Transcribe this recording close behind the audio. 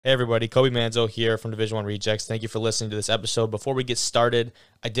Hey everybody, Kobe Manzo here from Division One Rejects. Thank you for listening to this episode. Before we get started,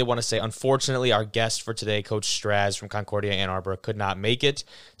 I did want to say, unfortunately, our guest for today, Coach Straz from Concordia, Ann Arbor, could not make it.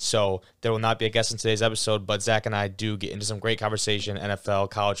 So there will not be a guest in today's episode, but Zach and I do get into some great conversation,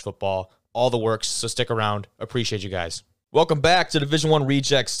 NFL, college football, all the works. So stick around. Appreciate you guys. Welcome back to Division One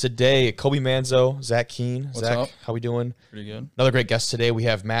Rejects. Today, Kobe Manzo, Zach Keen. What's Zach, up? how we doing? Pretty good. Another great guest today. We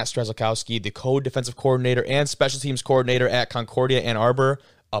have Matt Strazilkowski, the co-defensive coordinator and special teams coordinator at Concordia, Ann Arbor.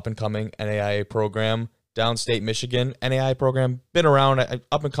 Up-and-coming NAIA program, downstate Michigan. NAIA program, been around.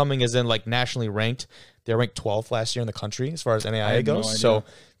 Up-and-coming is in, like, nationally ranked. They ranked 12th last year in the country as far as NAIA goes. No So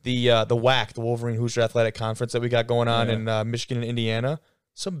the WAC, the Wolverine Hoosier Athletic Conference that we got going on in Michigan and Indiana,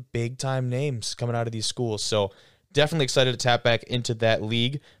 some big-time names coming out of these schools. So definitely excited to tap back into that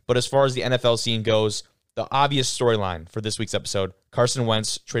league. But as far as the NFL scene goes, the obvious storyline for this week's episode, Carson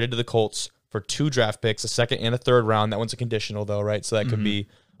Wentz traded to the Colts for 2 draft picks, a second and a third round. That one's a conditional, though, right? So that could be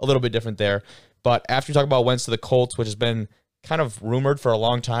a little bit different there. But after we talk about Wentz to the Colts, which has been kind of rumored for a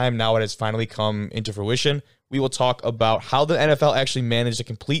long time, now it has finally come into fruition, we will talk about how the NFL actually managed a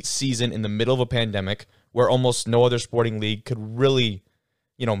complete season in the middle of a pandemic where almost no other sporting league could really,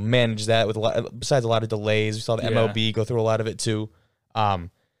 manage that with besides a lot of delays. We saw the MLB go through a lot of it too.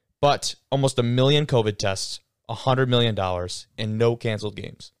 But almost 1 million COVID tests, $100 million, and no canceled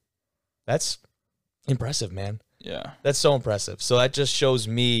games. That's impressive, man. Yeah. That's so impressive. So that just shows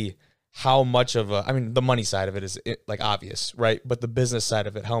me how much of the money side of it is obvious, right? But the business side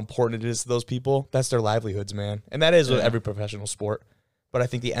of it, how important it is to those people, that's their livelihoods, man. And that is with every professional sport. But I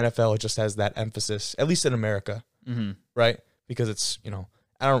think the NFL just has that emphasis, at least in America, right? Because it's,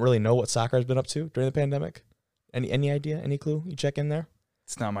 I don't really know what soccer has been up to during the pandemic. Any idea? Any clue? You check in there?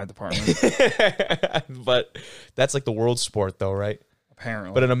 It's not my department. But that's like the world sport, though, right?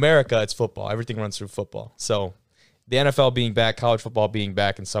 Apparently. But in America, it's football. Everything runs through football. So the NFL being back, college football being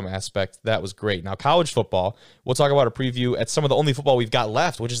back in some aspect, that was great. Now, college football, we'll talk about a preview at some of the only football we've got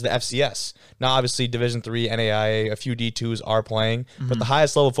left, which is the FCS. Now, obviously, Division III, NAIA, a few D2s are playing, but the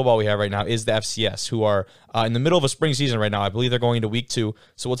highest level of football we have right now is the FCS, who are in the middle of a spring season right now. I believe they're going into week 2.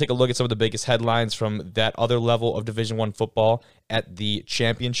 So we'll take a look at some of the biggest headlines from that other level of Division I football at the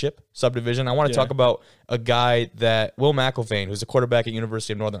championship subdivision. I want to talk about a guy that Will McElvain, who's a quarterback at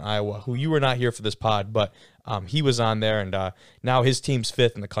University of Northern Iowa, who you were not here for this pod, but he was on there, and now his team's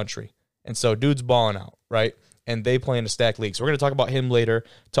 5th in the country. And so dude's balling out, right? And they play in a stacked league. So we're going to talk about him later,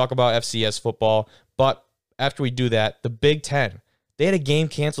 talk about FCS football. But after we do that, the Big Ten, they had a game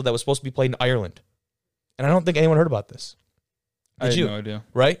canceled that was supposed to be played in Ireland. And I don't think anyone heard about this. Did you? I had no idea.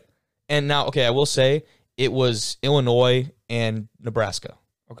 Right? And now, okay, I will say it was Illinois and Nebraska.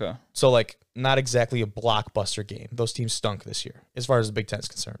 Okay. So, not exactly a blockbuster game. Those teams stunk this year as far as the Big Ten is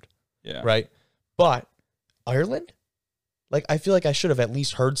concerned. Yeah. Right? But Ireland? I feel like I should have at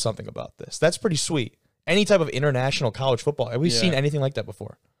least heard something about this. That's pretty sweet. Any type of international college football. Have we seen anything like that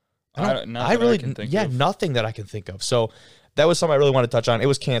before? Nothing that I can think of. So that was something I really want to touch on. It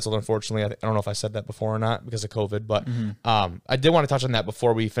was canceled, unfortunately. I don't know if I said that before or not because of COVID, but I did want to touch on that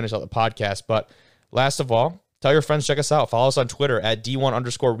before we finish out the podcast. But last of all, tell your friends, check us out. Follow us on Twitter at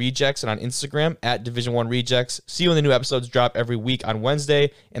D1_Rejects and on Instagram at Division One Rejects. See you when the new episodes drop every week on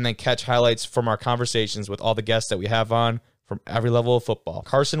Wednesday, and then catch highlights from our conversations with all the guests that we have on from every level of football.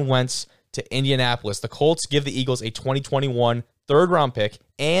 Carson Wentz to Indianapolis. The Colts give the Eagles a 2021 third-round pick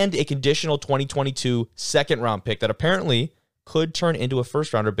and a conditional 2022 second-round pick that apparently could turn into a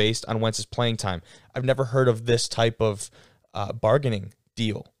first-rounder based on Wentz's playing time. I've never heard of this type of bargaining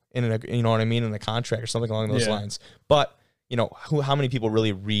deal in you know what I mean, in a contract or something along those lines. But how many people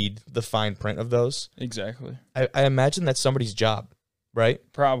really read the fine print of those? Exactly. I imagine that's somebody's job, right?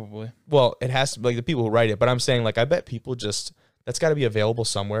 Probably. Well, it has to be the people who write it, but I'm saying I bet people that's got to be available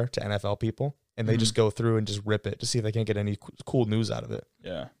somewhere to NFL people, and they just go through and just rip it to see if they can't get any cool news out of it.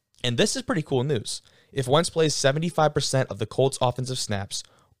 Yeah. And this is pretty cool news. If Wentz plays 75% of the Colts' offensive snaps,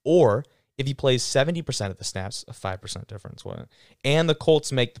 or if he plays 70% of the snaps, a 5% difference, and the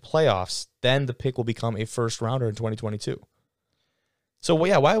Colts make the playoffs, then the pick will become a first rounder in 2022. So,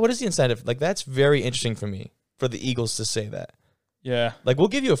 what is the incentive? That's very interesting for me, for the Eagles to say that. Yeah. We'll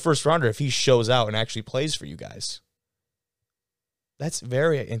give you a first rounder if he shows out and actually plays for you guys. That's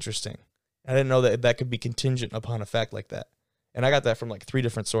very interesting. I didn't know that could be contingent upon a fact like that. And I got that from 3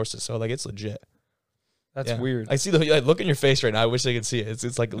 different sources, so it's legit. That's weird. I see the look in your face right now. I wish they could see it. It's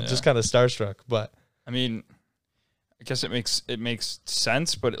just kind of starstruck, but I mean, I guess it makes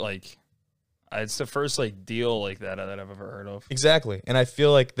sense, but it's the first deal like that I've ever heard of. Exactly. And I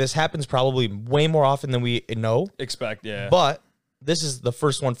feel like this happens probably way more often than we know. Expect, yeah. But this is the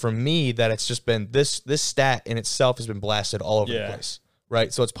first one for me that it's just been this stat in itself has been blasted all over the place.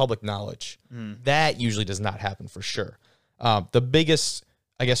 right? So it's public knowledge. That usually does not happen for sure. The biggest,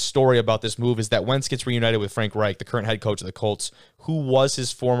 I guess, story about this move is that Wentz gets reunited with Frank Reich, the current head coach of the Colts, who was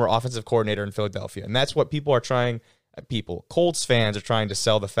his former offensive coordinator in Philadelphia. And that's what Colts fans are trying to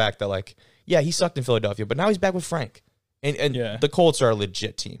sell, the fact that, like, yeah, he sucked in Philadelphia, but now he's back with Frank. And the Colts are a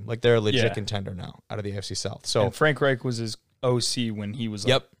legit team. Like, they're a legit contender now out of the AFC South. So and Frank Reich was his OC when he was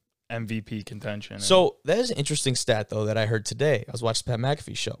MVP contention. So that is an interesting stat, though, that I heard today. I was watching Pat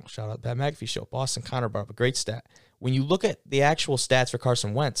McAfee show. Shout out Pat McAfee show. Boston Connor brought up a great stat. When you look at the actual stats for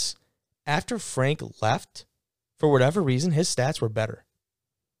Carson Wentz, after Frank left, for whatever reason, his stats were better.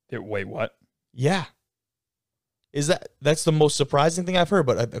 Wait, what? Yeah. That's the most surprising thing I've heard,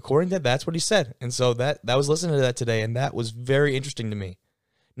 but according to that, that's what he said. And so that was listening to that today, and that was very interesting to me.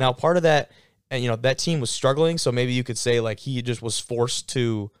 Now, part of that, and that team was struggling, so maybe you could say like he just was forced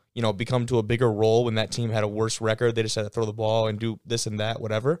to, become to a bigger role when that team had a worse record. They just had to throw the ball and do this and that,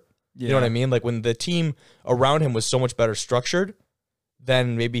 whatever. Yeah. You know what I mean? Like when the team around him was so much better structured,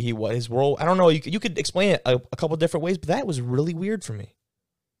 then maybe his role. I don't know. You could explain it a couple different ways, but that was really weird for me.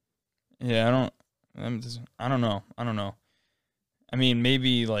 Yeah, I don't know. I mean,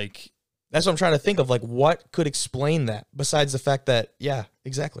 maybe like that's what I'm trying to think of. Like, what could explain that besides the fact that, yeah,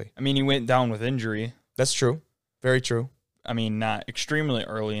 exactly. I mean, he went down with injury. That's true. Very true. I mean, not extremely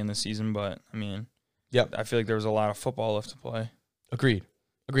early in the season, but I mean, yep. I feel like there was a lot of football left to play. Agreed.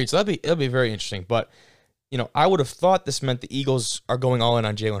 So that'll be very interesting. But I would have thought this meant the Eagles are going all in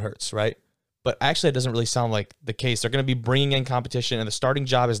on Jalen Hurts, right? But actually, it doesn't really sound like the case. They're going to be bringing in competition, and the starting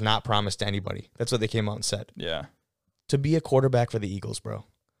job is not promised to anybody. That's what they came out and said. Yeah. To be a quarterback for the Eagles, bro.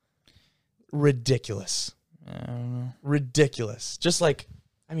 Ridiculous. I don't know. Ridiculous. Just like,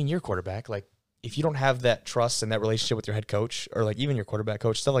 you're a quarterback. Like, if you don't have that trust and that relationship with your head coach, or like even your quarterback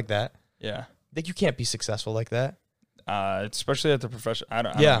coach, stuff like that. Yeah. Like, you can't be successful like that. Especially at the professional. I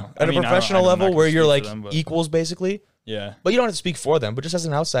don't know. At a professional level where you're like equals, basically. Yeah. But you don't have to speak for them, but just as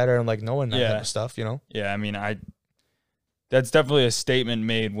an outsider and like knowing that type of stuff, Yeah, I mean, that's definitely a statement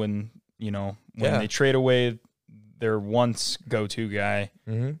made when they trade away their once go-to guy.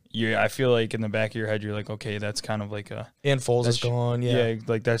 Mm-hmm. I feel like in the back of your head, you're like, okay, that's kind of like and Foles is gone. Yeah.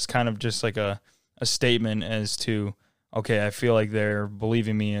 Like that's kind of just like a statement as to, okay, I feel like they're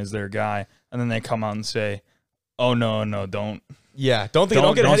believing me as their guy. And then they come out and say, oh, no, don't. Yeah, don't get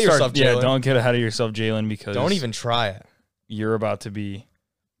ahead of yourself, Jalen. Yeah, don't get ahead of yourself, Jalen, because don't even try it. You're about to be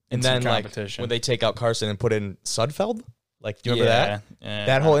in some competition. Like when they take out Carson and put in Sudfeld, like do you remember that? Yeah.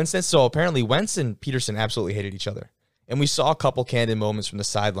 That whole instance. So apparently Wentz and Peterson absolutely hated each other, and we saw a couple candid moments from the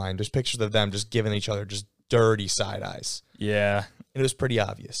sideline. There's pictures of them just giving each other just dirty side eyes. Yeah, it was pretty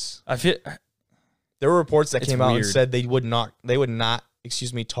obvious. I feel there were reports that came out and said they would not,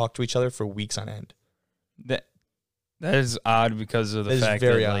 talk to each other for weeks on end. That is odd because of the fact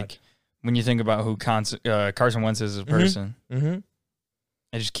that, like, when you think about who Carson Wentz is as a person,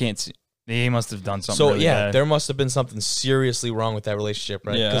 I just can't see. He must have done something. So, really bad. There must have been something seriously wrong with that relationship,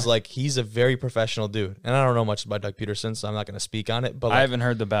 right? Because, like, he's a very professional dude. And I don't know much about Doug Peterson, so I'm not going to speak on it. But I haven't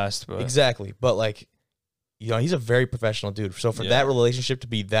heard the best. But. Exactly. But, like, he's a very professional dude. So, for that relationship to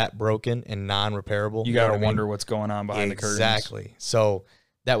be that broken and non-repairable, you got to wonder what's going on behind the curtains. Exactly. So,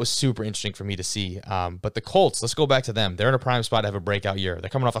 that was super interesting for me to see. But the Colts, let's go back to them. They're in a prime spot to have a breakout year. They're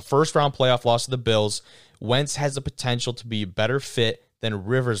coming off a first-round playoff loss to the Bills. Wentz has the potential to be a better fit than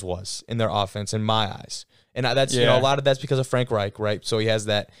Rivers was in their offense, in my eyes. And that's a lot of that's because of Frank Reich, right? So he has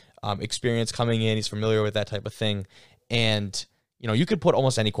that experience coming in. He's familiar with that type of thing. And, you could put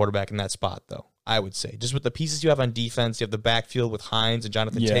almost any quarterback in that spot, though, I would say. Just with the pieces you have on defense, you have the backfield with Hines and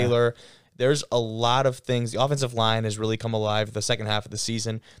Jonathan Taylor. There's a lot of things. The offensive line has really come alive the second half of the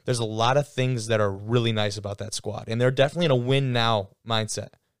season. There's a lot of things that are really nice about that squad. And they're definitely in a win-now mindset,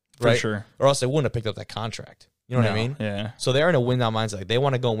 right? For sure. Or else they wouldn't have picked up that contract. You know what I mean? Yeah. So they're in a win-now mindset. Like, they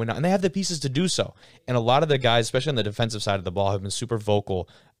want to go and win now. And they have the pieces to do so. And a lot of the guys, especially on the defensive side of the ball, have been super vocal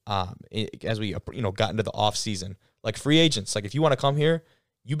as we got into the offseason. Like free agents. Like, if you want to come here,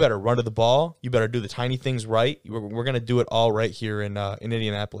 you better run to the ball. You better do the tiny things right. We're going to do it all right here in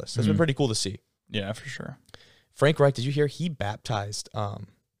Indianapolis. It's been pretty cool to see. Yeah, for sure. Frank Reich, did you hear he baptized, was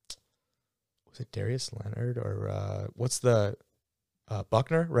it Darius Leonard or what's the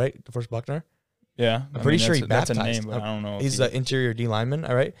Buckner, right? DeForest Buckner? Yeah. I'm pretty sure he baptized him. That's a name, but I don't know. He's the interior D lineman,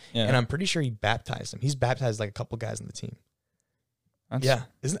 all right? Yeah. And I'm pretty sure he baptized him. He's baptized like a couple guys on the team. That's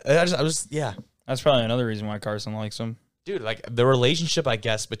That's probably another reason why Carson likes him. Dude, like the relationship, I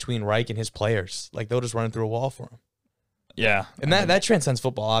guess, between Reich and his players, like they'll just run through a wall for him. Yeah. And that transcends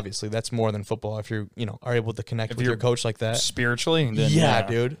football, obviously. That's more than football if you are able to connect with your coach like that. Spiritually? Then yeah,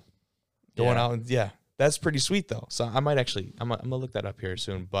 dude. Going out and That's pretty sweet though. So I might actually, I'm gonna look that up here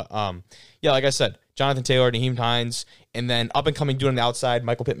soon. But yeah, like I said, Jonathan Taylor, Naheem Hines, and then up and coming doing the outside,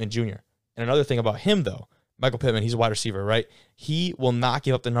 Michael Pittman Jr. And another thing about him though, Michael Pittman, he's a wide receiver, right? He will not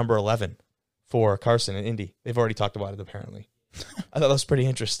give up the number 11 for Carson and Indy. They've already talked about it apparently. I thought that was pretty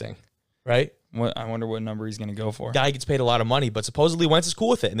interesting, right? I wonder what number he's going to go for. Guy gets paid a lot of money, but supposedly Wentz is cool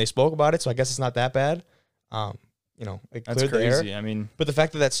with it, and they spoke about it, so I guess it's not that bad. It That's cleared the air. crazy. I mean, but the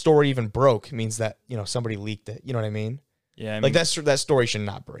fact that that story even broke means that somebody leaked it. You know what I mean? Yeah, like that story should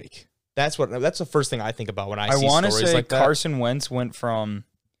not break. That's the first thing I think about when I see want to stories say like that. Carson Wentz went from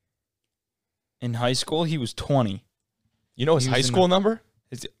in high school he was 20. You know his high school number?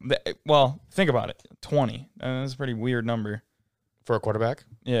 Well, think about it. 20. That's a pretty weird number for a quarterback.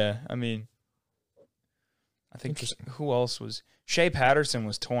 Yeah, I mean, I think who else was Shea Patterson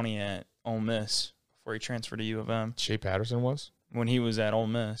was 20 at Ole Miss before he transferred to U of M. Shea Patterson was when he was at Ole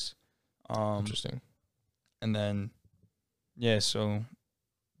Miss. Interesting. And then, yeah, so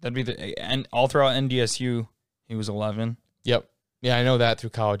that'd be and all throughout NDSU he was 11. Yep. Yeah, I know that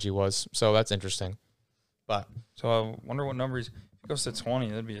through college he was. So that's interesting. But so I wonder what numbers. If it goes to 20,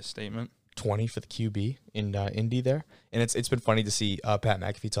 that'd be a statement. 20 for the QB in Indy there, and it's been funny to see Pat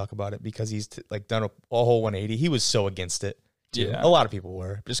McAfee talk about it because he's done a whole 180. He was so against it. Too. Yeah, a lot of people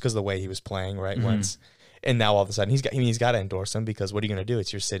were just because of the way he was playing, right? Mm-hmm. And now all of a sudden he's got to endorse him because what are you going to do?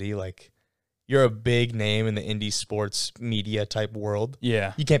 It's your city, you're a big name in the indie sports media type world.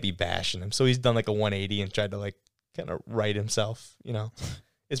 Yeah, you can't be bashing him. So he's done a 180 and tried to kind of right himself.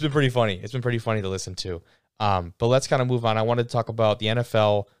 It's been pretty funny. It's been pretty funny to listen to. But let's kind of move on. I wanted to talk about the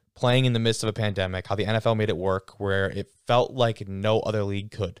NFL playing in the midst of a pandemic, how the NFL made it work where it felt like no other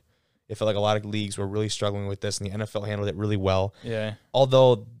league could. It felt like a lot of leagues were really struggling with this, and the NFL handled it really well. Yeah.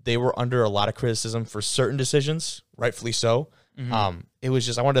 Although they were under a lot of criticism for certain decisions, rightfully so. Mm-hmm. It was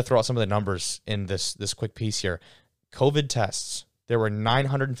just, I wanted to throw out some of the numbers in this quick piece here. COVID tests, there were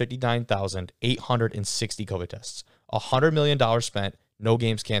 959,860 COVID tests. $100 million spent, no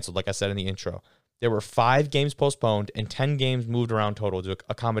games canceled, like I said in the intro. There were 5 games postponed and 10 games moved around total to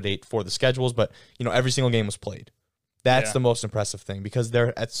accommodate for the schedules, but every single game was played. That's the most impressive thing because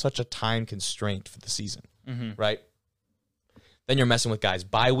they're at such a time constraint for the season, right? Then you're messing with guys'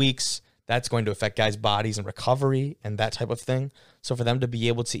 bye weeks. That's going to affect guys' bodies and recovery and that type of thing. So for them to be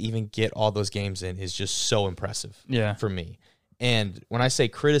able to even get all those games in is just so impressive for me. And when I say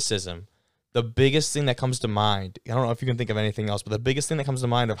criticism, the biggest thing that comes to mind, I don't know if you can think of anything else, but the biggest thing that comes to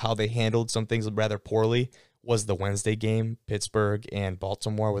mind of how they handled some things rather poorly was the Wednesday game, Pittsburgh and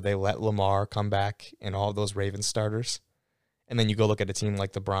Baltimore, where they let Lamar come back and all of those Ravens starters. And then you go look at a team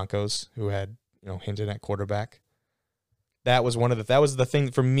like the Broncos, who had, Hinton at quarterback. That was the thing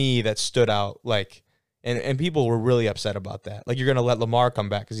for me that stood out. And people were really upset about that. You're going to let Lamar come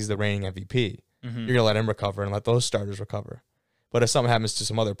back because he's the reigning MVP. You're going to let him recover and let those starters recover. But if something happens to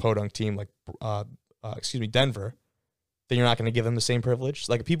some other podunk team like, Denver, then you're not going to give them the same privilege.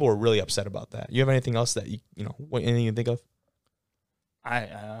 People were really upset about that. You have anything else that anything you can think of? I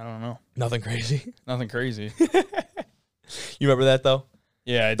don't know. Nothing crazy. Nothing crazy. You remember that though?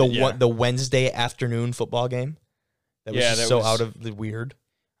 Yeah, the Wednesday afternoon football game. That was just so out of the weird.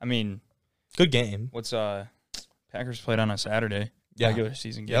 I mean, good game. What's Packers played on a Saturday regular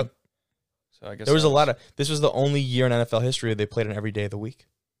season game. Yep. So I guess there was a lot of. This was the only year in NFL history they played on every day of the week.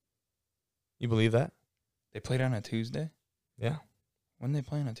 You believe that? They played on a Tuesday? Yeah. When they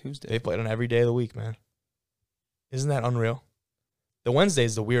play on a Tuesday? They played on every day of the week, man. Isn't that unreal? The Wednesday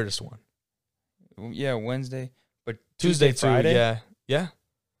is the weirdest one. Yeah, Wednesday. But Tuesday, Friday? Too, yeah.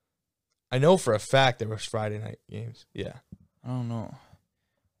 I know for a fact there was Friday night games. Yeah. I don't know.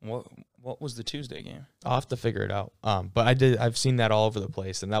 What was the Tuesday game? I'll have to figure it out. But I've seen that all over the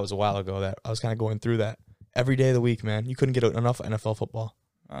place, and that was a while ago that I was kind of going through that. Every day of the week, man. You couldn't get enough NFL football.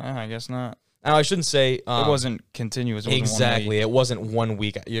 I guess not. Now, I shouldn't say... it wasn't continuous. It exactly. It wasn't 1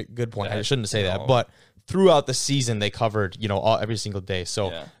 week. Good point. I shouldn't say that. But throughout the season, they covered, every single day.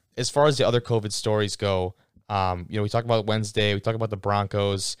 So as far as the other COVID stories go, we talked about Wednesday. We talked about the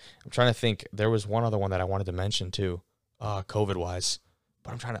Broncos. I'm trying to think. There was one other one that I wanted to mention too, COVID-wise.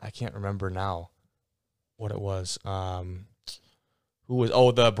 But I can't remember now what it was. Who was,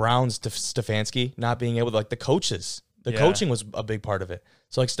 the Browns, Stefanski not being able to, the coaches. The coaching was a big part of it.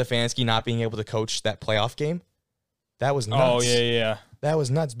 So, Stefanski not being able to coach that playoff game, that was nuts. Oh, yeah. That was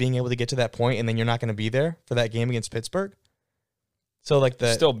nuts, being able to get to that point, and then you're not going to be there for that game against Pittsburgh. So,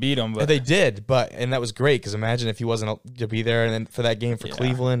 still beat them. But they did, and that was great, because imagine if he wasn't to be there and then for that game for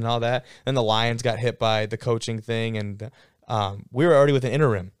Cleveland and all that. Then the Lions got hit by the coaching thing, and we were already with an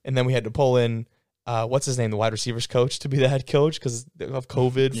interim, and then we had to pull in, what's his name, the wide receivers coach to be the head coach because of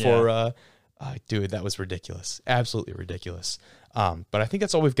COVID Dude, that was ridiculous. Absolutely ridiculous. But I think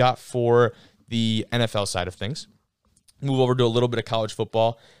that's all we've got for the NFL side of things. Move over to a little bit of college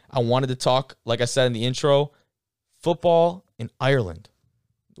football. I wanted to talk, like I said in the intro, football in Ireland,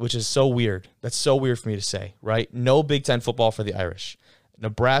 which is so weird. That's so weird for me to say, right? No Big Ten football for the Irish.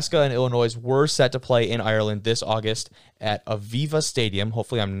 Nebraska and Illinois were set to play in Ireland this August at Aviva Stadium.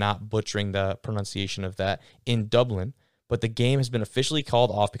 Hopefully I'm not butchering the pronunciation of that, in Dublin. But the game has been officially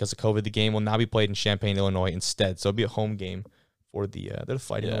called off because of COVID. The game will now be played in Champaign, Illinois instead. So it'll be a home game for the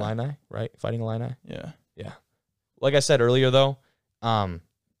Fighting Illini, right? Fighting Illini? Yeah. Yeah. Like I said earlier, though,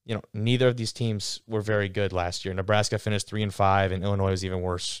 neither of these teams were very good last year. Nebraska finished 3-5, and Illinois was even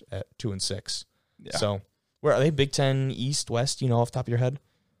worse at 2-6. Yeah. So, where are they? Big Ten East, West? Off the top of your head.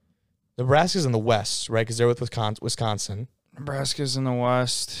 Nebraska's in the West, right? Because they're with Wisconsin. Nebraska's in the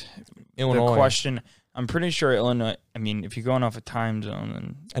West. Illinois. The question. I'm pretty sure Illinois. I mean, if you're going off a time zone,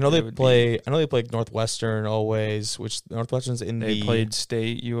 then I know they played Northwestern always, which Northwestern's in they played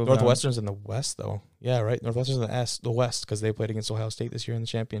State. Northwestern's in the West though. Yeah, right. Northwestern's in the West because they played against Ohio State this year in the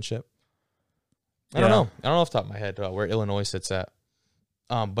championship. I don't know off the top of my head where Illinois sits at.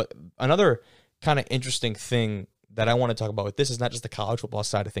 But another kind of interesting thing that I want to talk about with this is not just the college football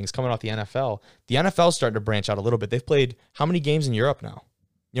side of things. Coming off the NFL, the NFL's starting to branch out a little bit. They've played how many games in Europe now?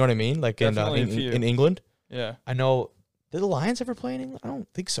 You know what I mean? Like in England? Yeah. I know. Did the Lions ever play in England? I don't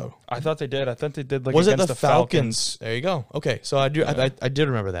think so. I thought they did. I thought they did was against it the Falcons? There you go. Okay. So I did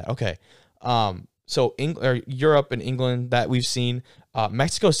remember that. Okay. So Europe and England that we've seen.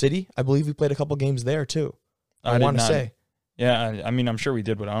 Mexico City, I believe we played a couple games there too. I want to say. Yeah. I mean, I'm sure we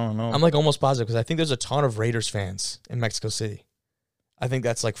did, but I don't know. I'm like almost positive because I think there's a ton of Raiders fans in Mexico City. I think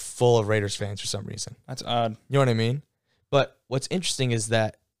that's like full of Raiders fans for some reason. That's odd. You know what I mean? But what's interesting is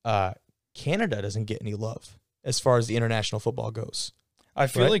that Canada doesn't get any love as far as the international football goes. I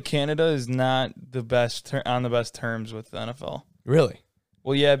feel like Canada is not the best on the best terms with the NFL. Really?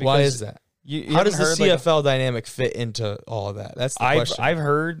 Well, yeah. Because why is that? How does the CFL dynamic fit into all of that? That's the question. I've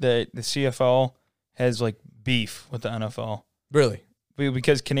heard that the CFL has like beef with the NFL. Really?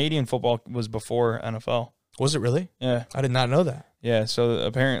 Because Canadian football was before NFL. Was it really? Yeah. I did not know that. Yeah. So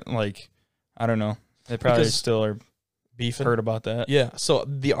apparently, I don't know. They probably still are. Beefing. Heard about that. Yeah. So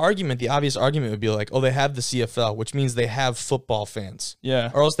the obvious argument would be like, oh, they have the CFL, which means they have football fans. Yeah.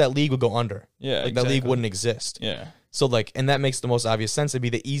 Or else that league would go under. Yeah. That league wouldn't exist. Yeah. So and that makes the most obvious sense. It'd be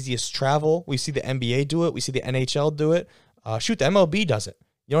the easiest travel. We see the NBA do it. We see the NHL do it. The MLB does it.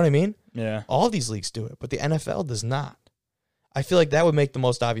 You know what I mean? Yeah. All these leagues do it, but the NFL does not. I feel like that would make the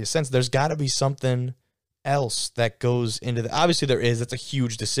most obvious sense. There's got to be something else that goes into the. Obviously, there is. That's a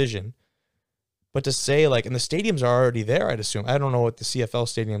huge decision. But to say, and the stadiums are already there, I'd assume. I don't know what the CFL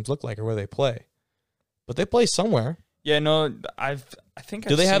stadiums look like or where they play. But they play somewhere. Yeah, no, I think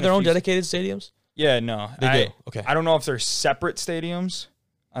do they have their own dedicated stadiums? Yeah, no. They do. Okay. I don't know if they're separate stadiums.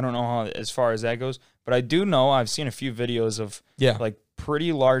 I don't know how as far as that goes. But I do know I've seen a few videos of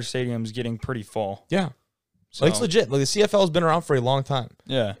pretty large stadiums getting pretty full. Yeah. So. It's legit. The CFL has been around for a long time.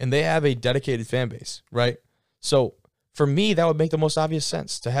 Yeah. And they have a dedicated fan base, right? So for me, that would make the most obvious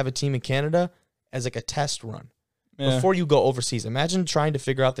sense to have a team in Canada as a test run before you go overseas. Imagine trying to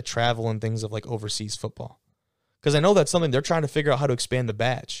figure out the travel and things of overseas football. Because I know that's something they're trying to figure out how to expand the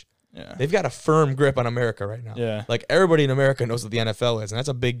badge. Yeah. They've got a firm grip on America right now. Yeah. Everybody in America knows what the NFL is, and that's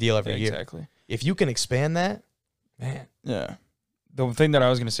a big deal every year. Exactly. If you can expand that, man. Yeah. The thing that I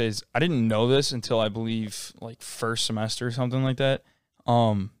was going to say is I didn't know this until I believe first semester or something like that.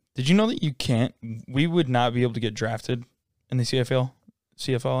 Did you know that we would not be able to get drafted in the CFL,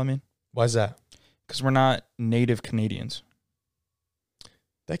 I mean? Why is that? Because we're not native Canadians.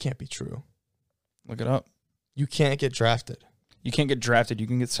 That can't be true. Look it up. You can't get drafted. You can't get drafted. You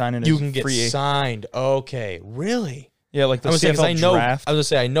can get signed in. You can get signed. Okay, really? Yeah, the CFL draft. I was gonna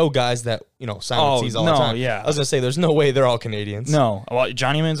say I know guys that sign with C's all the time. Yeah. I was gonna say there's no way they're all Canadians. No, well,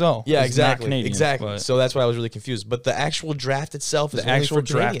 Johnny Manziel. Yeah, exactly. Not Canadian, exactly. So that's why I was really confused. But the actual draft itself is only for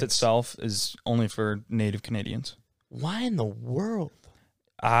Canadians. Is only for native Canadians. Why in the world?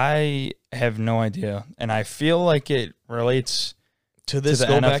 I have no idea, and I feel like it relates to this. To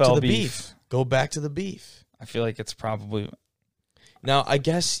the go NFL back to the beef. Go back to the beef. I feel like it's probably. Now I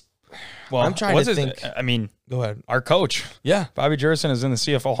guess. Well, I'm trying to think. I mean, go ahead. Our coach, Bobby Jurison, is in the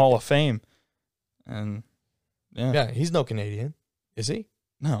CFL Hall of Fame, and he's no Canadian, is he?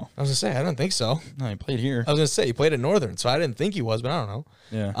 No, I was gonna say I don't think so. No, he played here. I was gonna say he played at Northern, so I didn't think he was, but I don't know.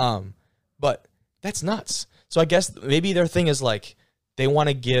 Yeah. But that's nuts. So I guess maybe their thing is they want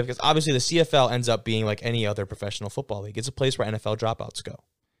to give, because obviously the CFL ends up being like any other professional football league. It's a place where NFL dropouts go.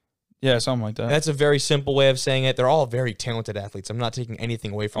 Yeah, something like that. That's a very simple way of saying it. They're all very talented athletes. I'm not taking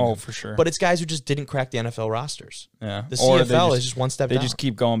anything away from them. Oh, for sure. But it's guys who just didn't crack the NFL rosters. Yeah. The CFL is just one step down. They just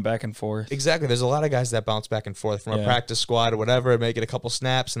keep going back and forth. Exactly. There's a lot of guys that bounce back and forth from a practice squad or whatever, make it a couple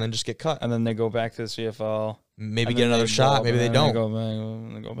snaps, and then just get cut. And then they go back to the CFL. Maybe get another shot. Maybe they don't.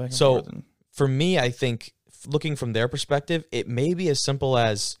 They go back and so, forth. For me, I think, looking from their perspective, it may be as simple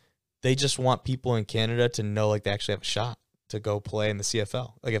as they just want people in Canada to know like they actually have a shot to go play in the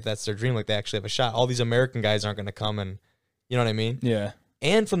CFL. Like if that's their dream, like they actually have a shot. All these American guys aren't going to come and, you know what I mean? Yeah.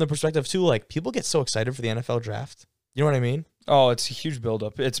 And from the perspective too, like people get so excited for the NFL draft. You know what I mean? Oh, it's a huge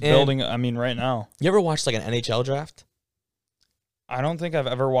buildup. It's building. I mean, right now. You ever watched like an NHL draft? I don't think I've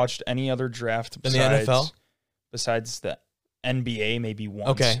ever watched any other draft besides, in the NFL? Besides the NBA, maybe once.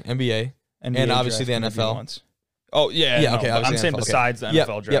 Okay, NBA and obviously the NFL. Once. Oh yeah, yeah. Okay, I'm saying besides the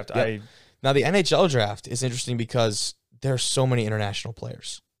NFL draft. Yep. Now the NHL draft is interesting because there are so many international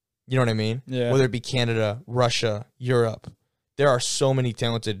players. You know what I mean? Yeah. Whether it be Canada, Russia, Europe, there are so many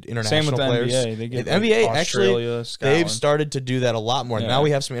talented international players. Same with the NBA. They get the NBA Australia, actually, Scotland. they've started to do that a lot more. Yeah. Now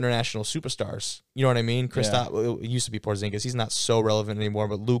we have some international superstars. You know what I mean? It used to be Porzingis. He's not so relevant anymore.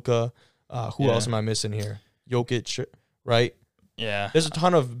 But Luka, who else am I missing here? Jokic, right? Yeah. There's a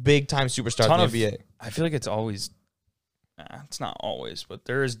ton of big time superstars in the NBA. I feel like it's always. It's not always, but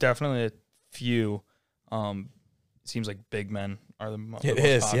there is definitely a few. It seems like big men are the most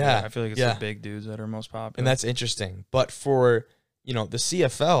popular. Yeah. I feel like it's the big dudes that are most popular. And that's interesting. But for, the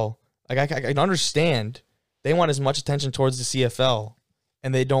CFL, like I can understand they want as much attention towards the CFL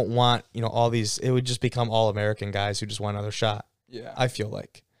and they don't want, all these, it would just become all American guys who just want another shot. Yeah. I feel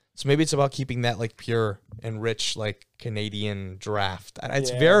like. So maybe it's about keeping that like pure and rich, like Canadian draft.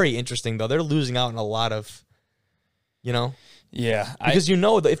 It's very interesting though. They're losing out on a lot of, Yeah. Because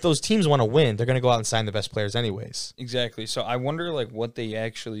that if those teams want to win, they're going to go out and sign the best players anyways. Exactly. So I wonder like what they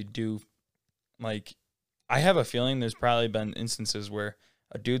actually do. Like I have a feeling there's probably been instances where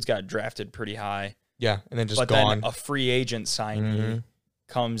a dude's got drafted pretty high. Yeah, and then just but gone. Then a free agent signee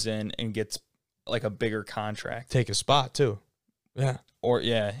comes in and gets like a bigger contract. Take a spot too. Yeah. Or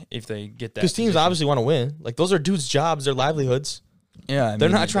if they get that. Because teams obviously want to win. Like those are dudes' jobs, their livelihoods. Yeah, they're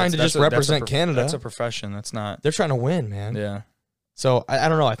not trying to just represent Canada. That's a profession. That's not. They're trying to win, man. Yeah. So I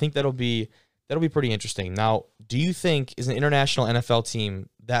don't know. I think that'll be pretty interesting. Now, do you think is an international NFL team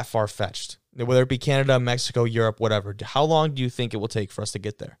that far fetched? Whether it be Canada, Mexico, Europe, whatever. How long do you think it will take for us to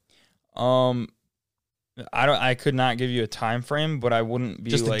get there? I could not give you a time frame, but I wouldn't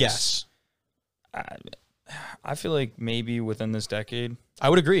be just like a guess. I feel like maybe within this decade. I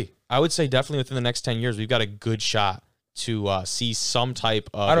would agree. I would say definitely within the next 10 years, we've got a good shot to see some type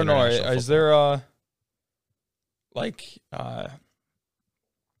of. I don't know. Is there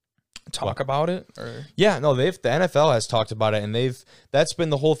talk about it? Or? Yeah, no. The NFL has talked about it, and that's been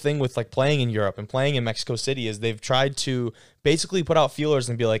the whole thing with like playing in Europe and playing in Mexico City is they've tried to basically put out feelers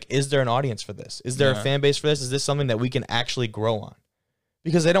and be like, is there an audience for this? Is there a fan base for this? Is this something that we can actually grow on?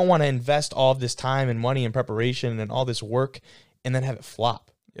 Because they don't want to invest all of this time and money and preparation and all this work and then have it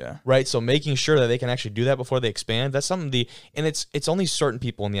flop. Yeah. Right. So making sure that they can actually do that before they expand, that's something and it's only certain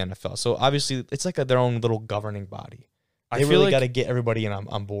people in the NFL. So obviously it's like their own little governing body. They really got to get everybody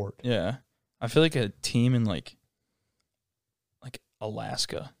on board. Yeah. I feel like a team in like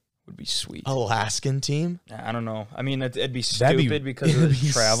Alaska would be sweet. Alaskan team? I don't know. I mean, it'd be stupid because of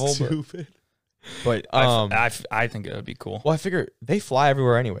the travel. Stupid. But I think it would be cool. Well, I figure they fly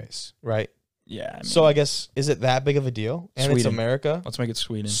everywhere anyways, right? Yeah. So I guess, is it that big of a deal? And It's America? Let's make it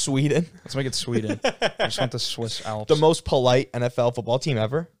Sweden. Sweden? Let's make it Sweden. I just want the Swiss Alps. The most polite NFL football team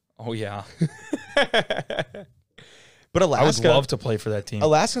ever? Oh, yeah. But Alaska, I would love to play for that team.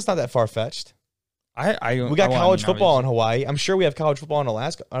 Alaska's not that far-fetched. We got college football in Hawaii. I'm sure we have college football in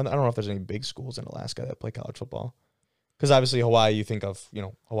Alaska. I don't know if there's any big schools in Alaska that play college football. Because obviously Hawaii, you think of,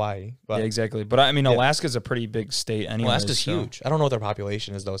 Hawaii. But yeah, exactly. But I mean, Alaska's a pretty big state anyway. Alaska's huge. I don't know what their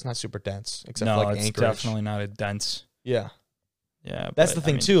population is, though. It's not super dense, except for like it's Anchorage. Definitely not a dense. Yeah. Yeah. That's the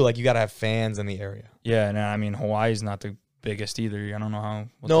thing, too. Like, you got to have fans in the area. Yeah, and I mean, Hawaii's not the biggest either. I don't know how.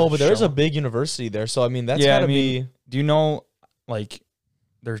 No, but there's a big university there. So, I mean, that's got to be. Do you know, like,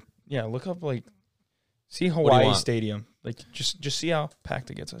 look up, like, see Hawaii Stadium. Like, just see how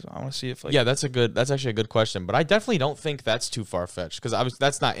packed it gets. I want to see if, like. Yeah, that's actually a good question. But I definitely don't think that's too far-fetched because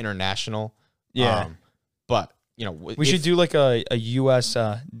that's not international. Yeah. But, we should do, like, a U.S.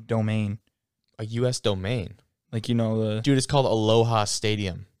 Domain. A U.S. domain? Like, the. Dude, it's called Aloha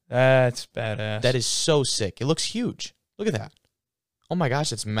Stadium. That's badass. That is so sick. It looks huge. Look at that. Oh, my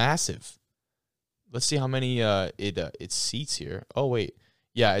gosh, it's massive. Let's see how many it seats here. Oh, wait.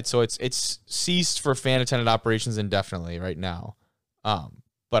 Yeah, it's ceased for fan attended operations indefinitely right now.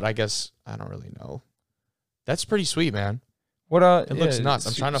 but I guess I don't really know. That's pretty sweet, man. What It looks nuts.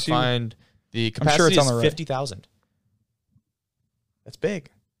 I'm trying to find the capacity. I'm sure it's on the right. 50,000. That's big.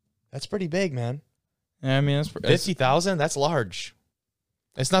 That's pretty big, man. Yeah, I mean, that's 50,000. That's large.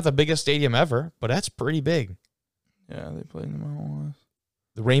 It's not the biggest stadium ever, but that's pretty big. Yeah, they played in the Mountain West.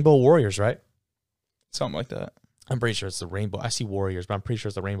 The Rainbow Warriors, right? Something like that. I'm pretty sure it's the Rainbow. I see Warriors, but I'm pretty sure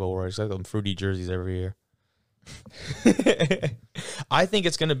it's the Rainbow Warriors. I have them fruity jerseys every year. I think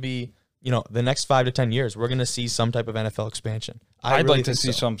it's going to be, the next 5 to 10 years, we're going to see some type of NFL expansion. I'd really like to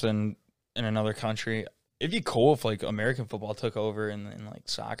see something in another country. It'd be cool if like American football took over and like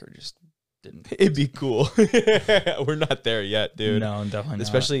soccer just didn't. It'd be cool. We're not there yet, dude. No, definitely not.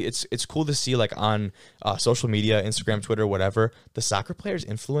 Especially, it's cool to see like on social media, Instagram, Twitter, whatever, the soccer players'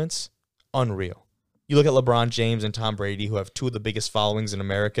 influence, unreal. You look at LeBron James and Tom Brady, who have two of the biggest followings in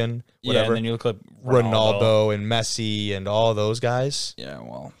American. Whatever. Yeah, and then you look at Ronaldo and Messi and all those guys. Yeah,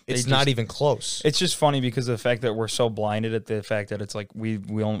 well, it's not even close. It's just funny because of the fact that we're so blinded at the fact that it's like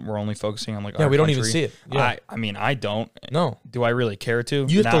we're only focusing on like we our don't country. even see it. Yeah. I mean, I don't. No. Do I really care to?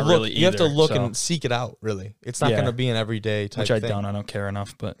 You have Not to look. Really you have to either, look so. And seek it out. Really, it's not going to be an everyday type. Which I thing. don't. I don't care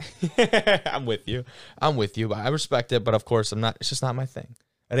enough. But I'm with you. But I respect it. But of course, I'm not. It's just not my thing.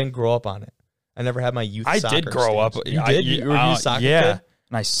 I didn't grow up on it. I never had my youth soccer. I did grow up. You did? You were a youth soccer yeah, kid?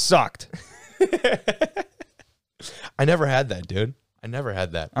 and I sucked. I never had that, dude. I never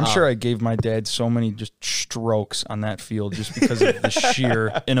had that. I'm sure I gave my dad so many just strokes on that field just because of the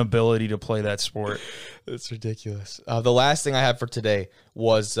sheer inability to play that sport. That's ridiculous. The last thing I have for today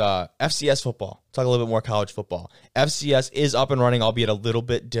was FCS football. Talk a little bit more college football. FCS is up and running, albeit a little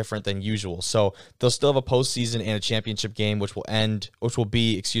bit different than usual. So they'll still have a postseason and a championship game, which will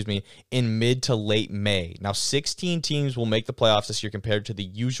be in mid to late May. Now, 16 teams will make the playoffs this year compared to the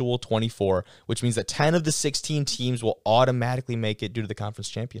usual 24, which means that 10 of the 16 teams will automatically make it due to the conference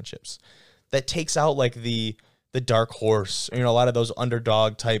championships. That takes out like the dark horse, a lot of those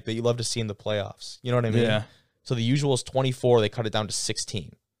underdog type that you love to see in the playoffs. You know what I mean? Yeah. So the usual is 24. They cut it down to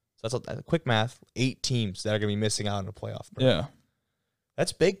 16. So that's a quick math. 8 teams that are going to be missing out on a playoff. Yeah.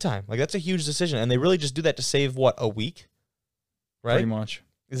 That's big time. Like, that's a huge decision. And they really just do that to save, a week? Right? Pretty much.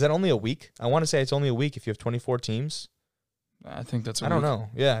 Is that only a week? I want to say it's only a week if you have 24 teams. I think that's I don't know.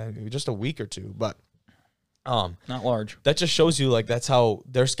 Yeah, just a week or two. But not large. That just shows you, like, that's how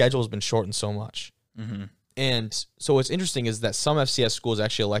their schedule has been shortened so much. Mm-hmm. And so what's interesting is that some FCS schools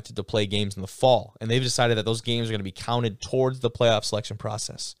actually elected to play games in the fall, and they've decided that those games are going to be counted towards the playoff selection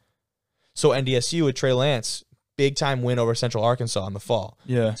process. So NDSU with Trey Lance, big-time win over Central Arkansas in the fall.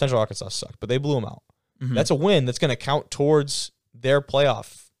 Yeah. Central Arkansas sucked, but they blew them out. Mm-hmm. That's a win that's going to count towards their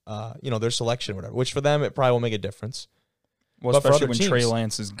playoff, their selection or whatever, which for them it probably will make a difference. Well, but especially when Trey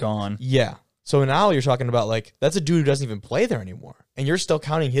Lance is gone. Yeah. So now you're talking about, like, that's a dude who doesn't even play there anymore, and you're still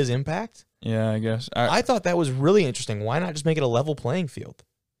counting his impact? Yeah, I guess. I thought that was really interesting. Why not just make it a level playing field?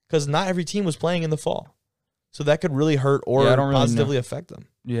 Because not every team was playing in the fall. So that could really hurt or positively affect them.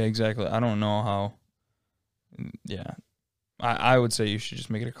 Yeah, exactly. I don't know how. Yeah. I would say you should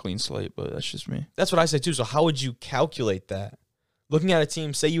just make it a clean slate, but that's just me. That's what I say too. So how would you calculate that? Looking at a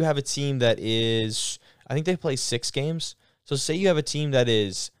team, say you have a team that is, I think they play 6 games. So say you have a team that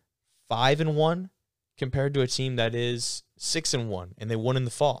is 5-1 compared to a team that is 6-1, and they won in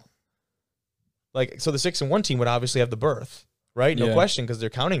the fall. Like, so the 6-1 team would obviously have the berth, right? No question, because they're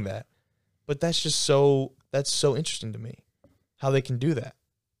counting that. But that's just that's so interesting to me, how they can do that.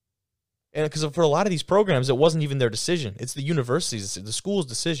 And because for a lot of these programs, it wasn't even their decision. It's the university's, the school's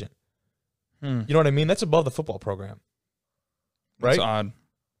decision. You know what I mean? That's above the football program. Right? That's odd.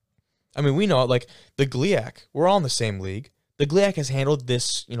 I mean, we know, like, the GLIAC, we're all in the same league. The GLIAC has handled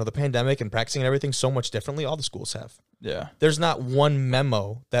this, the pandemic and practicing and everything so much differently. All the schools have. Yeah. There's not one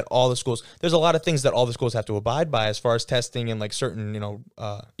memo that all the schools, there's a lot of things that all the schools have to abide by as far as testing and, like, certain,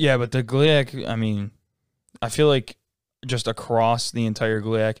 yeah, but the GLIAC, I mean, I feel like just across the entire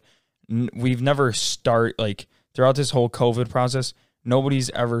GLIAC, we've never throughout this whole COVID process,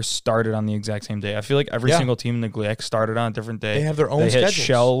 nobody's ever started on the exact same day. I feel like every single team in the GLIAC started on a different day. They have their own schedules. They hit schedules.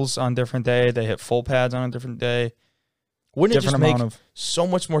 shells on a different day. They hit full pads on a different day. Wouldn't it just make so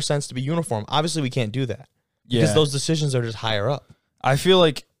much more sense to be uniform? Obviously, we can't do that. Because those decisions are just higher up. I feel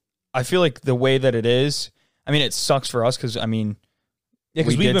like the way that it is, I mean, it sucks for us because, I mean,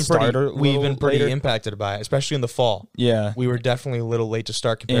 because we've been pretty impacted by it, especially in the fall. Yeah. We were definitely a little late to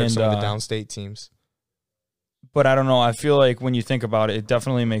start compared to some of the downstate teams. But I don't know. I feel like when you think about it, it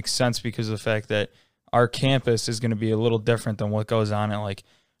definitely makes sense because of the fact that our campus is going to be a little different than what goes on at, like,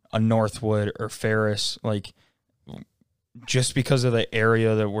 a Northwood or Ferris, like, just because of the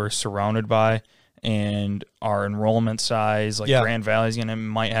area that we're surrounded by. and our enrollment size, like Grand Valley's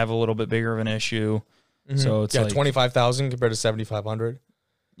might have a little bit bigger of an issue. So it's like 25,000 compared to 7,500.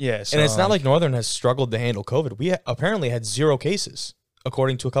 Yeah, so, and it's not like Northern has struggled to handle COVID. We apparently had 0 cases,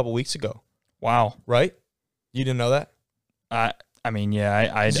 according to a couple weeks ago. Wow. Right? You didn't know that? I mean,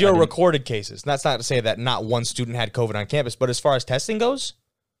 yeah, I 0 recorded cases. That's not to say that not one student had COVID on campus, but as far as testing goes,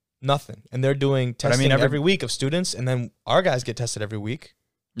 nothing. And they're doing testing every week of students, and then our guys get tested every week.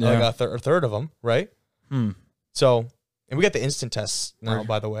 Yeah. Like a third of them, right? So, and we got the instant tests now,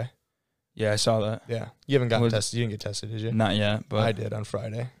 by the way. Yeah, I saw that. Yeah. You haven't gotten tested. You didn't get tested, did you? Not yet, but I did on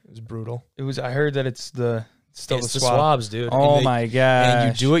Friday. It was brutal. I heard that it's the swabs, dude. Oh my gosh. And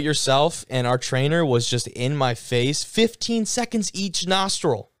you do it yourself, and our trainer was just in my face, 15 seconds each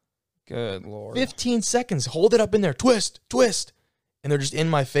nostril. Good Lord. 15 seconds. Hold it up in there. Twist, twist. And they're just in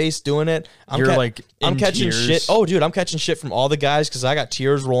my face doing it. I'm catching shit. Oh, dude, I'm catching shit from all the guys because I got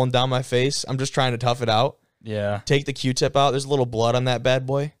tears rolling down my face. I'm just trying to tough it out. Yeah. Take the Q-tip out. There's a little blood on that bad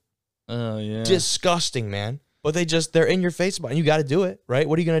boy. Oh, yeah. Disgusting, man. But they're in your face, and you got to do it, right?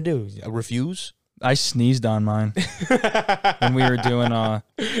 What are you going to do? Refuse? I sneezed on mine when we were doing for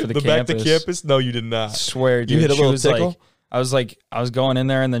the campus. Back to campus? No, you did not. I swear, dude. You hit a little tickle? I was going in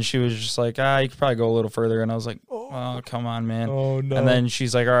there, and then she was just like, you could probably go a little further. And I was like, oh, come on, man. Oh, no. And then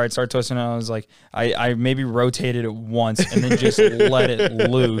she's like, all right, start twisting. And I was like, I maybe rotated it once and then just let it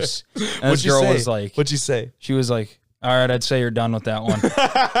loose. And this girl was like, what'd you say? She was like, all right, I'd say you're done with that one.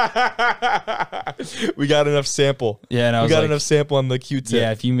 We got enough sample. Yeah, and I was we got enough sample on the Q-tip.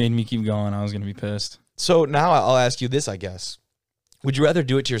 Yeah, if you made me keep going, I was going to be pissed. So now I'll ask you this, I guess. Would you rather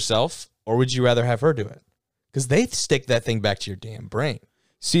do it to yourself, or would you rather have her do it? Because they stick that thing back to your damn brain.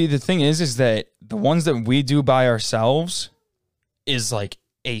 See, the thing is that the ones that we do by ourselves is like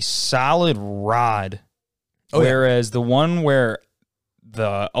a solid rod. Whereas the one where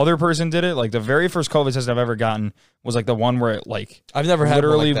the other person did it, like the very first COVID test I've ever gotten was like the one where it like I've never had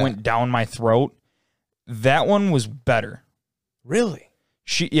literally like went down my throat. That one was better. Really?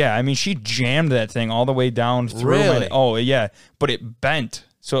 She jammed that thing all the way down through. Really? But it bent.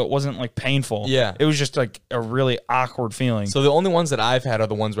 So it wasn't like painful. Yeah. It was just like a really awkward feeling. So the only ones that I've had are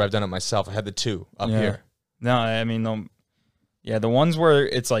the ones where I've done it myself. I had the 2 up here. No, I mean, the ones where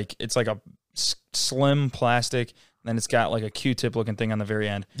it's like a slim plastic, then it's got like a Q-tip looking thing on the very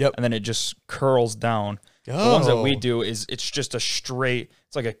end. Yep. And then it just curls down. Oh. The ones that we do it's just a straight,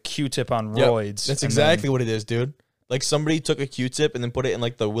 it's like a Q-tip on roids. That's exactly what it is, dude. Like somebody took a Q-tip and then put it in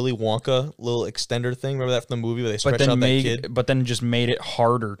like the Willy Wonka little extender thing. Remember that from the movie where they stretch out that kid? But then just made it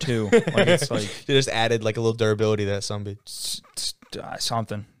harder too. Like it's like they just added like a little durability to that zombie.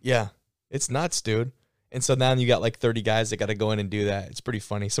 Something. Yeah. It's nuts, dude. And so now you got like 30 guys that got to go in and do that. It's pretty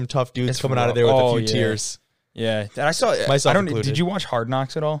funny. Some tough dudes coming out of there with a few tears. Yeah. And I saw myself included. Did you watch Hard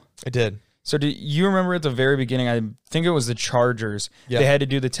Knocks at all? I did. So do you remember at the very beginning, I think it was the Chargers. Yeah. They had to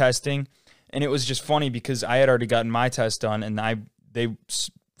do the testing. And it was just funny because I had already gotten my test done, and they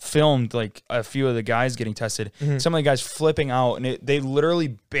filmed like a few of the guys getting tested. Mm-hmm. Some of the guys flipping out, and they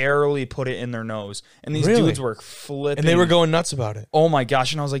literally barely put it in their nose. And these dudes were flipping. And they were going nuts about it. Oh, my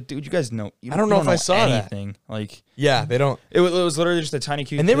gosh. And I was like, dude, you guys know. I don't know if I saw anything. That. Like, yeah, they don't. It was literally just a tiny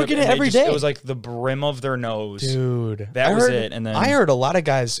Q-tip. And they were getting it every day. It was like the brim of their nose. Dude. That was it. And then I heard a lot of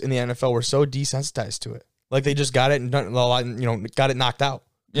guys in the NFL were so desensitized to it. Like they just got it and got it knocked out.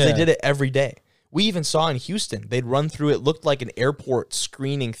 Yeah. They did it every day. We even saw in Houston, they'd run through it, looked like an airport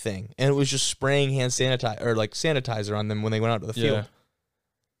screening thing, and it was just spraying hand sanitizer or like sanitizer on them when they went out to the field. Yeah.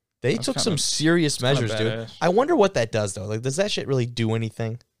 They took some serious measures, dude. I wonder what that does though. Like, does that shit really do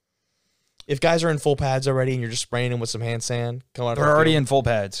anything? If guys are in full pads already and you're just spraying them with some hand sand, come out. They're already in full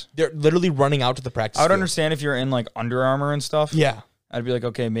pads. They're literally running out to the practice. I would understand if you're in like Under Armour and stuff. Yeah, I'd be like,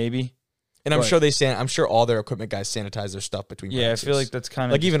 okay, maybe. And I'm sure all their equipment guys sanitize their stuff between practices. I feel like that's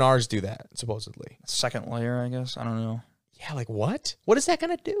kind of like even ours do that, supposedly. Second layer, I guess. I don't know. Yeah, like what? What is that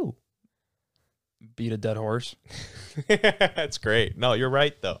gonna do? Beat a dead horse. That's great. No, you're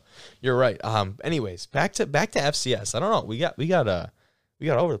right though. You're right. Anyways, back to FCS. I don't know. We got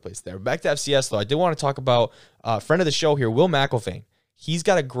over the place there. Back to FCS though. I did want to talk about a friend of the show here, Will McElvain. He's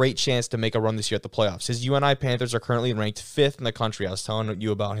got a great chance to make a run this year at the playoffs. His UNI Panthers are currently ranked 5th in the country. I was telling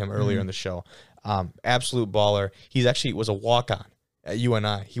you about him earlier in the show. Absolute baller. He was a walk-on at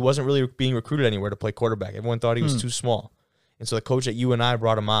UNI. He wasn't really being recruited anywhere to play quarterback. Everyone thought he was too small. And so the coach at UNI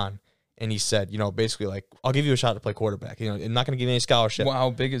brought him on, and he said, basically like, I'll give you a shot to play quarterback. I'm not going to give you any scholarship. Well,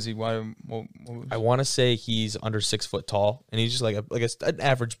 how big is he? What I want to say he's under 6 foot tall, and he's just like an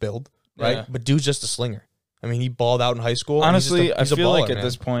average build, right? Yeah. But dude's just a slinger. I mean, he balled out in high school. Honestly, I feel baller, like at man.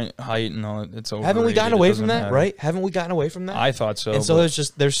 this point, height, no, it's over. Haven't we gotten away from that, right? Haven't we gotten away from that? I thought so. And so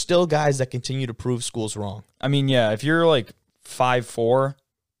there's still guys that continue to prove schools wrong. I mean, yeah, if you're like 5'4",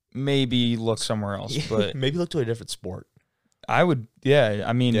 maybe look somewhere else. But maybe look to a different sport. I would, yeah.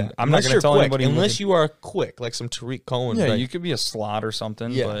 I mean, I'm unless not going to tell anybody. Unless you are quick, like some Tariq Cohen. Yeah, like, you could be a slot or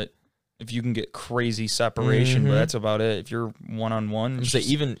something, Yeah. but if you can get crazy separation, but that's about it. If you're one-on-one.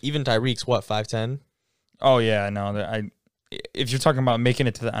 Even Tyreek's what, 5'10"? Oh, yeah, no. If you're talking about making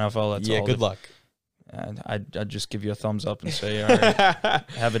it to the NFL, that's all. Good luck. I'd just give you a thumbs up and say, all right,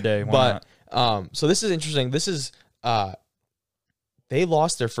 have a day. Why not? So this is interesting. This is they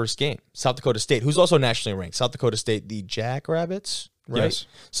lost their first game. South Dakota State, who's also nationally ranked. South Dakota State, the Jackrabbits, right? Yes.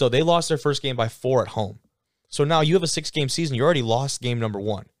 So they lost their first game by 4 at home. So now you have a 6-game season. You already lost game number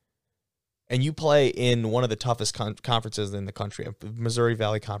 1. And you play in one of the toughest conferences in the country, Missouri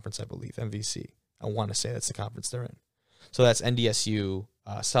Valley Conference, I believe, MVC. I want to say that's the conference they're in. So that's NDSU,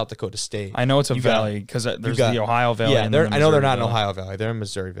 South Dakota State. I know it's a valley because there's the Ohio Valley. Yeah, I know they're not in Ohio Valley. They're in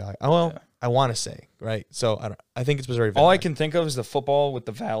Missouri Valley. Oh, well, yeah. I want to say, right? So I think it's Missouri Valley. All I can think of is the football with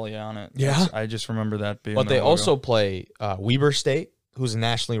the valley on it. Yeah. I just remember that being. But they also play Weber State, who's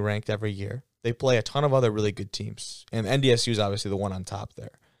nationally ranked every year. They play a ton of other really good teams. And NDSU is obviously the one on top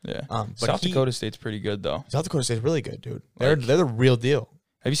there. Yeah. But South Dakota State's pretty good, though. South Dakota State's really good, dude. They're the real deal.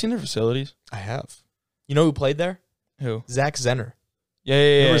 Have you seen their facilities? I have. You know who played there? Who? Zach Zenner. Yeah.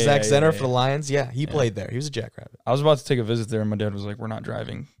 Remember Zach Zenner for the Lions? Yeah, he played there. He was a Jackrabbit. I was about to take a visit there, and my dad was like, we're not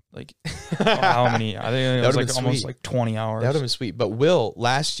driving. Like, how many? I think it was like almost like 20 hours. That would have been sweet. But Will,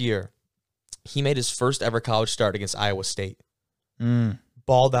 last year, he made his first ever college start against Iowa State.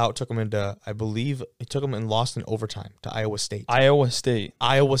 Balled out, took him into, I believe, it took him and lost in overtime to Iowa State. Iowa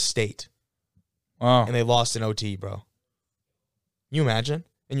State. Wow. And they lost in OT, bro. Can you imagine?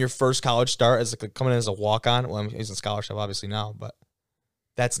 In your first college start as coming in as a walk-on. Well, he's in scholarship obviously now, but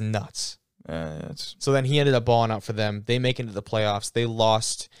that's nuts. So then he ended up balling out for them. They make it into the playoffs. They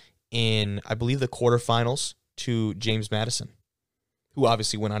lost in, I believe, the quarterfinals to James Madison, who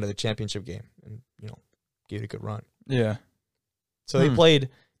obviously went on to the championship game and gave it a good run. Yeah. So they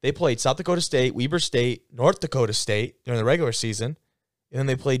played South Dakota State, Weber State, North Dakota State during the regular season, and then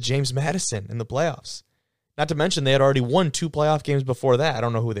they played James Madison in the playoffs. Not to mention they had already won 2 playoff games before that. I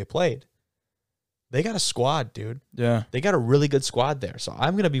don't know who they played. They got a squad, dude. Yeah. They got a really good squad there. So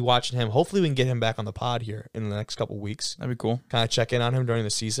I'm going to be watching him. Hopefully we can get him back on the pod here in the next couple weeks. That'd be cool. Kind of check in on him during the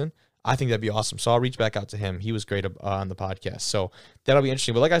season. I think that'd be awesome. So I'll reach back out to him. He was great on the podcast. So that'll be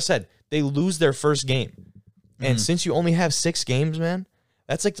interesting. But like I said, they lose their first game. And since you only have 6 games, man,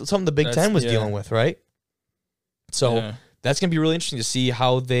 that's like something the Big Ten was dealing with, right? So that's going to be really interesting to see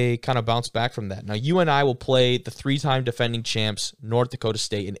how they kind of bounce back from that. Now, you and I will play the 3-time defending champs, North Dakota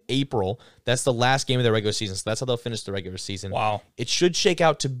State, in April. That's the last game of their regular season, so that's how they'll finish the regular season. Wow. It should shake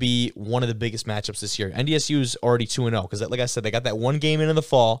out to be one of the biggest matchups this year. NDSU is already 2-0 because, like I said, they got that one game in the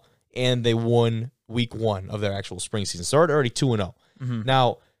fall, and they won week 1 of their actual spring season. So they're already 2-0.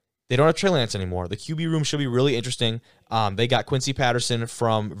 Now, they don't have Trey Lance anymore. The QB room should be really interesting. They got Quincy Patterson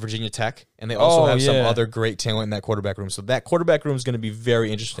from Virginia Tech, and they also have some other great talent in that quarterback room. So that quarterback room is going to be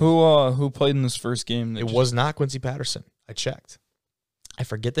very interesting. Who played in this first game? It was not Quincy Patterson. I checked. I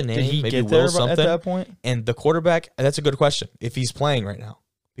forget the name. Did he Maybe get Will there something. At that point? And the quarterback, that's a good question, if he's playing right now,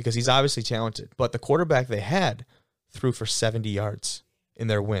 because he's obviously talented. But the quarterback they had threw for 70 yards in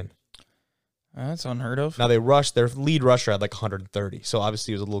their win. That's unheard of. Now, their lead rusher had like 130, so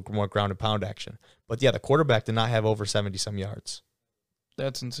obviously it was a little more ground and pound action. But yeah, the quarterback did not have over 70-some yards.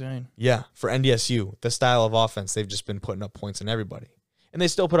 That's insane. Yeah, for NDSU, the style of offense, they've just been putting up points on everybody. And they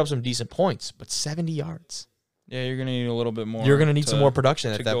still put up some decent points, but 70 yards. Yeah, you're going to need a little bit more. You're going to need some more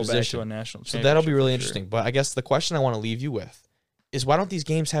production at that position. Back to a national championship. So that'll be really interesting. But I guess the question I want to leave you with is, why don't these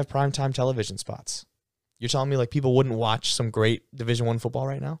games have primetime television spots? You're telling me like people wouldn't watch some great Division I football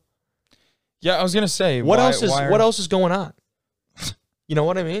right now? Yeah, I was gonna say, what else is going on? You know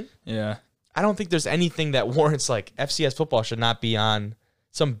what I mean? Yeah. I don't think there's anything that warrants like FCS football should not be on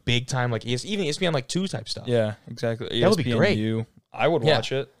some big time like even ESPN like 2 type stuff. Yeah, exactly. That would be great. I would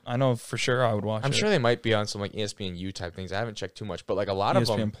watch it. I know for sure I would watch it. I'm sure they might be on some like ESPNU type things. I haven't checked too much, but like a lot of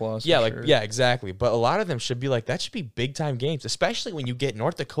them. ESPN Plus. Yeah, like yeah, exactly. But a lot of them should be like that should be big time games, especially when you get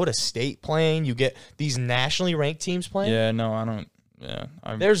North Dakota State playing, you get these nationally ranked teams playing. Yeah, no, I don't. Yeah,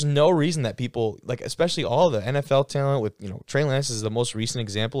 there's no reason that people like, especially all the NFL talent with Trey Lance is the most recent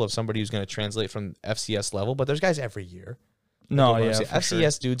example of somebody who's going to translate from FCS level. But there's guys every year. No, yeah,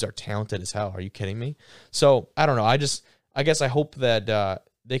 FCS dudes are talented as hell. Are you kidding me? So I don't know. I guess I hope that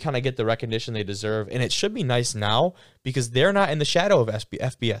they kind of get the recognition they deserve, and it should be nice now because they're not in the shadow of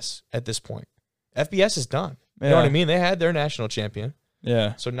FBS at this point. FBS is done. You know what I mean? They had their national champion.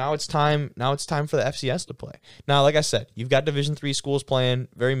 Yeah. So now it's time. Now it's time for the FCS to play. Now, like I said, you've got Division III schools playing,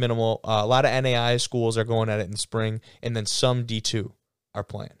 very minimal. A lot of NAI schools are going at it in the spring, and then some D2 are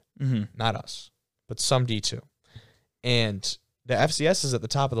playing. Not us, but some D2. And the FCS is at the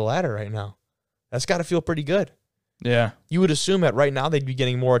top of the ladder right now. That's got to feel pretty good. Yeah. You would assume that right now they'd be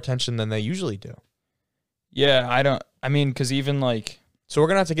getting more attention than they usually do. Yeah, because even like... So we're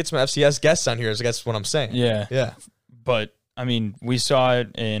going to have to get some FCS guests on here, I guess what I'm saying. Yeah. Yeah. But, we saw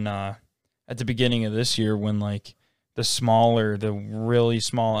it in at the beginning of this year when, like, the really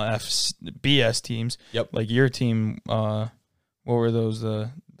small BS teams, like your team, what were those,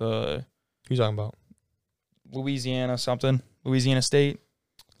 the who you talking about? Louisiana State?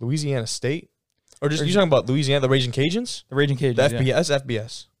 Louisiana State? Or just you talking about Louisiana, the Raging Cajuns? The Raging Cajuns, the FBS?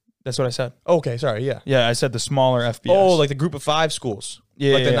 FBS. That's what I said. Okay, sorry, yeah. Yeah, I said the smaller FBS. Oh, like the group of 5 schools.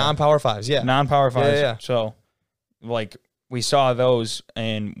 Yeah, like the non-power 5s, yeah. Non-power 5s. Yeah. So, like, we saw those,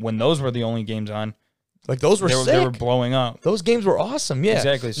 and when those were the only games on, like those were sick. They were blowing up. Those games were awesome, yeah.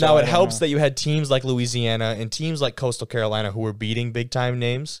 Exactly. So now, it helps that you had teams like Louisiana and teams like Coastal Carolina who were beating big-time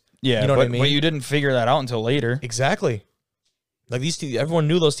names. Yeah, you know what I mean? But you didn't figure that out until later. Exactly. Like these teams, everyone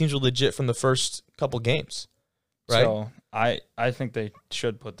knew those teams were legit from the first couple games, right? So I think they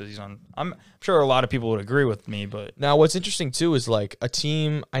should put these on. I'm sure a lot of people would agree with me, but now what's interesting too is like a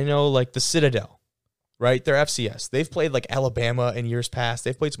team I know, like the Citadel, right? They're FCS. They've played like Alabama in years past.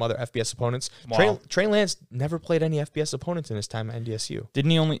 They've played some other FBS opponents. Wow. Trey Lance never played any FBS opponents in his time at NDSU.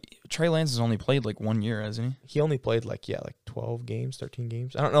 Didn't he Trey Lance has only played like 1 year, hasn't he? He only played like 12 games, 13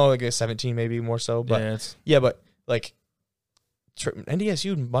 games. I don't know, like 17 maybe more so. But but like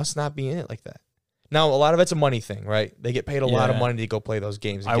NDSU must not be in it like that. Now, a lot of it's a money thing, right? They get paid a lot of money to go play those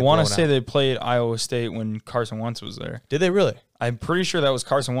games. I want to say they played Iowa State when Carson Wentz was there. Did they really? I'm pretty sure that was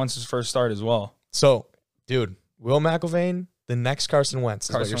Carson Wentz's first start as well. So, dude, Will McIlvain, the next Carson Wentz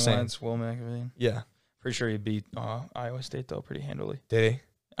is what you're saying. Carson Wentz, Will McIlvain. Yeah. Pretty sure he beat Iowa State, though, pretty handily. Did he?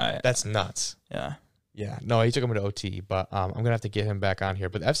 That's nuts. Yeah. Yeah. No, he took him to OT, but I'm going to have to get him back on here.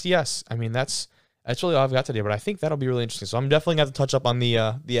 But FCS, that's really all I've got today, but I think that'll be really interesting. So I'm definitely going to have to touch up on the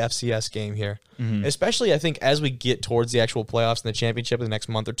FCS game here. Especially, I think, as we get towards the actual playoffs and the championship in the next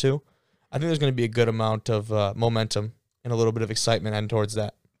month or two, I think there's going to be a good amount of momentum and a little bit of excitement heading towards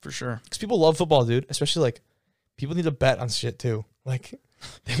that. For sure. Because people love football, dude. Especially, like, people need to bet on shit, too. Like,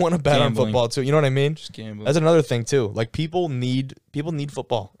 they want to bet on football, too. You know what I mean? Just gambling. That's another thing, too. Like, people need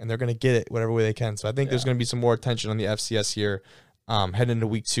football, and they're going to get it whatever way they can. So I think there's going to be some more attention on the FCS here. Heading into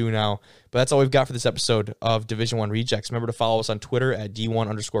week 2 now. But that's all we've got for this episode of Division 1 Rejects. Remember to follow us on Twitter at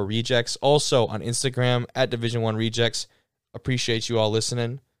D1_Rejects. Also on Instagram at Division 1 Rejects. Appreciate you all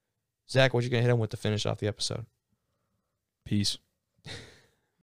listening. Zach, what you going to hit him with to finish off the episode? Peace.